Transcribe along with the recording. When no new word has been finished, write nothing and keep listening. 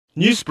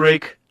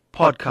Newsbreak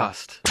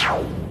Podcast.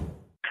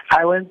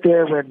 I went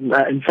there when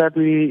in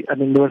February.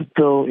 There was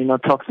still,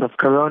 talks of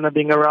Corona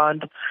being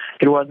around.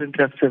 It wasn't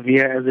as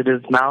severe as it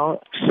is now.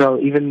 So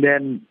even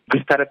then,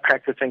 we started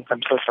practicing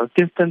some social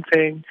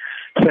distancing,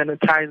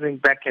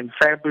 sanitizing back in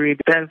February.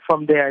 Then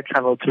from there, I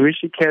traveled to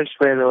Rishikesh,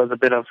 where there was a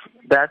bit of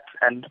that,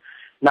 and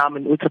now I'm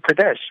in Uttar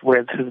Pradesh,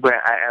 where this is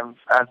where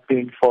I've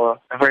been for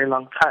a very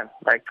long time,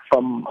 like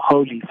from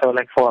Holi, so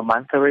like for a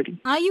month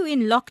already. Are you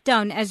in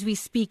lockdown as we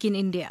speak in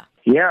India?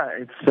 Yeah,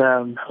 it's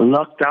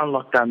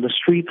lockdown. The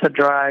streets are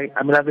dry.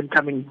 I've been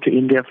coming to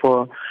India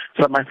for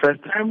my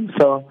first time,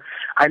 so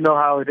I know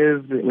how it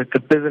is with the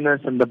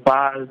business and the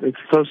bars. It's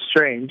so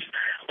strange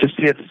to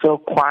see it so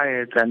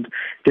quiet and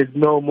there's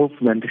no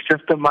movement. It's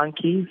just the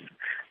monkeys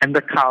and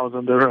the cows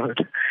on the road.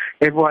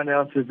 Everyone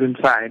else is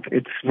inside.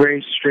 It's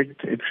very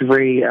strict. It's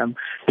very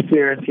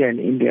serious here in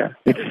India.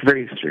 It's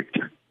very strict.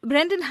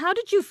 Brandon, how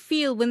did you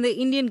feel when the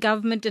Indian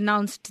government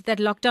announced that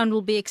lockdown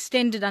will be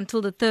extended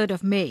until the 3rd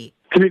of May?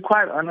 To be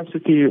quite honest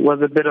with you, it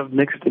was a bit of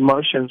mixed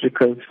emotions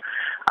because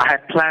I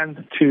had plans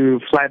to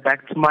fly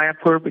back to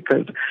Mayapur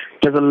because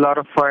there's a lot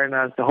of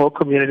foreigners, the whole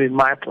community in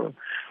Mayapur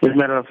is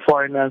made of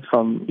foreigners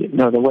from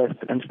the West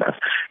and stuff.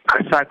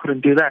 So I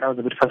couldn't do that. I was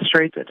a bit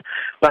frustrated.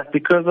 But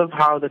because of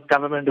how the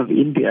government of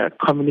India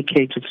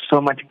communicates with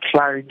so much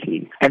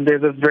clarity, and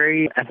there's a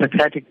very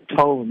empathetic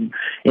tone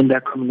in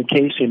their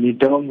communication, you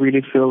don't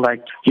really feel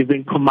like you've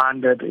been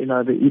commanded.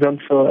 You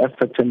don't feel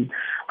such an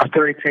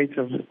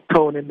authoritative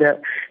tone in there.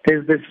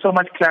 There's so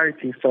much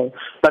clarity. So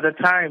by the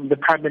time the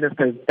Prime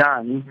Minister is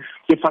done,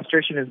 your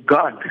frustration is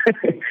gone.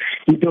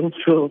 You don't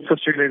feel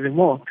frustrated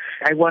anymore.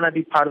 I want to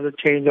be part of the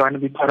change. I want to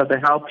be part of the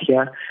help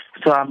here.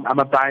 So I'm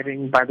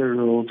abiding by the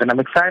rules, and I'm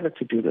excited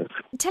to do this.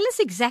 Tell us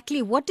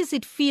exactly, what does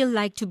it feel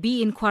like to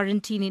be in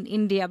quarantine in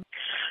India?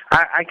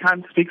 I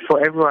can't speak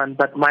for everyone,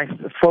 but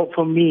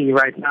for me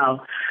right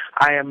now,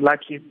 I am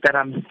lucky that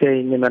I'm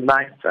staying in a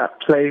nice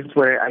place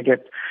where I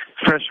get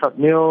fresh hot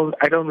meals.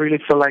 I don't really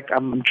feel like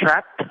I'm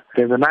trapped.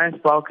 There's a nice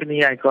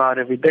balcony. I go out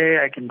every day.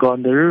 I can go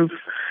on the roof.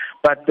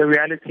 But the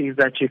reality is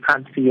that you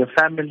can't see your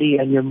family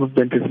and your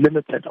movement is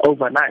limited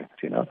overnight,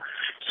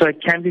 So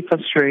it can be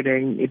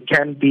frustrating. It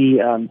can be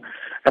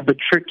a bit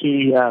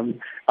tricky.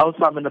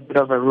 Also, I'm in a bit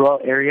of a rural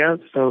area,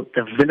 so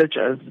the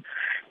villagers,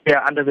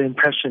 they're under the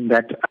impression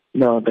that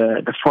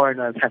the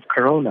foreigners have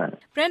corona.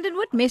 Brandon,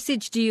 what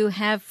message do you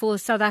have for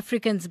South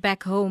Africans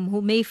back home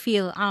who may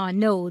feel,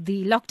 no,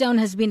 the lockdown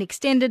has been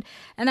extended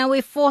and now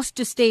we're forced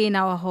to stay in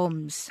our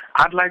homes?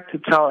 I'd like to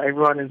tell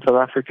everyone in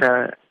South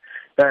Africa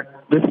that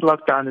this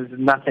lockdown is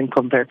nothing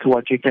compared to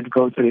what you can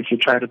go through if you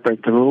try to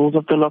break the rules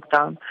of the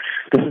lockdown.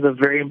 This is a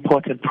very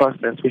important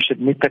process. We should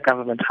meet the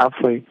government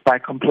halfway by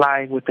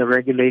complying with the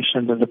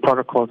regulations and the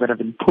protocols that have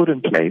been put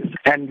in place.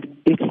 And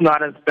it's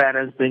not as bad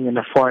as being in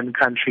a foreign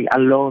country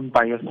alone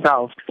by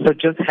yourself. So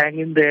just hang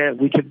in there.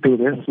 We can do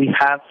this. We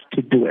have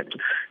to do it.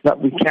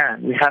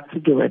 We have to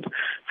do it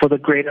for the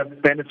greater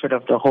benefit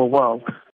of the whole world.